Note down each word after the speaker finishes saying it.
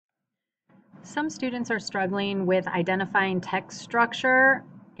Some students are struggling with identifying text structure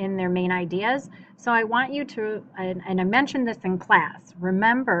in their main ideas. So I want you to, and I mentioned this in class,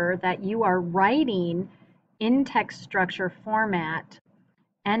 remember that you are writing in text structure format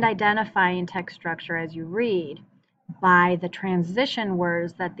and identifying text structure as you read by the transition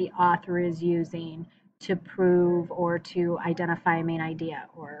words that the author is using to prove or to identify a main idea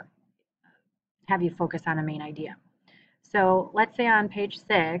or have you focus on a main idea. So let's say on page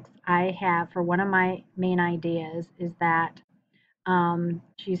 6, I have for one of my main ideas is that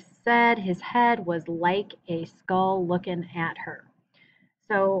she said his head was like a skull looking at her.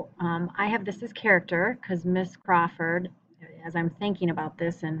 So I have this as character because Miss Crawford, as I'm thinking about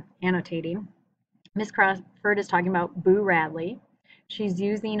this and annotating, Miss Crawford is talking about Boo Radley. She's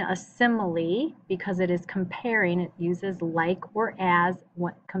using a simile because it is comparing, it uses like or as,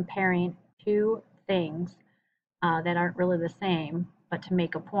 comparing two things that aren't really the same, but to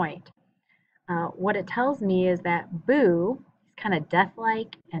make a point. What it tells me is that Boo is kind of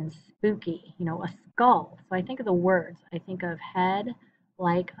death-like and spooky, a skull. So I think of the words. I think of head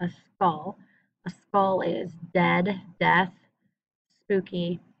like a skull. A skull is dead, death,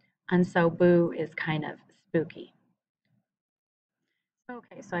 spooky, and so Boo is kind of spooky.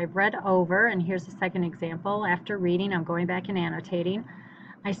 Okay, so I've read over, and here's the second example. After reading, I'm going back and annotating.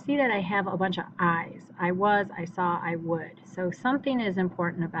 I see that I have a bunch of I's. I was, I saw, I would. So something is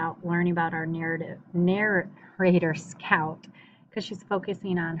important about learning about our narrator Scout because she's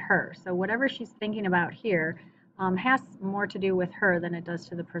focusing on her. So whatever she's thinking about here has more to do with her than it does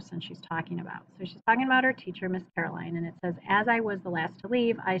to the person she's talking about. So she's talking about her teacher, Miss Caroline, and it says, as I was the last to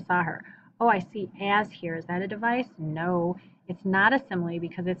leave, I saw her. Oh, I see as here. Is that a device? No, it's not a simile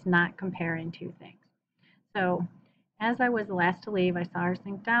because it's not comparing two things. So as I was the last to leave, I saw her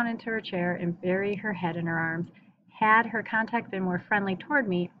sink down into her chair and bury her head in her arms. Had her contact been more friendly toward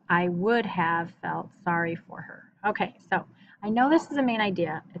me, I would have felt sorry for her. Okay, so I know this is a main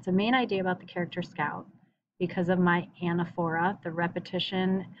idea. It's a main idea about the character Scout because of my anaphora, the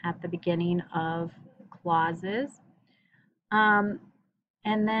repetition at the beginning of clauses. And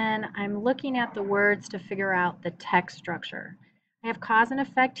then I'm looking at the words to figure out the text structure. I have cause and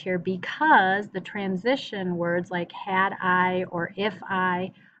effect here because the transition words like had I or if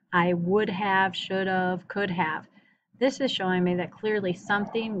I would have, should have, could have. This is showing me that clearly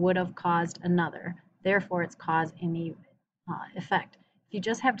something would have caused another. Therefore, it's cause and effect. If you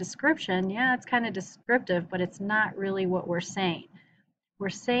just have description, yeah, it's kind of descriptive, but it's not really what we're saying. We're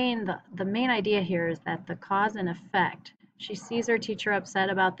saying the main idea here is that the cause and effect. She sees her teacher upset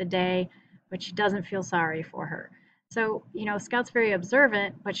about the day, but she doesn't feel sorry for her. So, Scout's very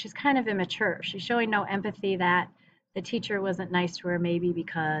observant, but she's kind of immature. She's showing no empathy that the teacher wasn't nice to her, maybe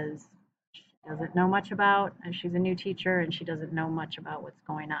because she doesn't know much about, and she's a new teacher and she doesn't know much about what's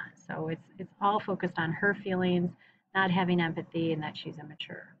going on. So it's all focused on her feelings, not having empathy, and that she's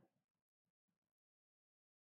immature.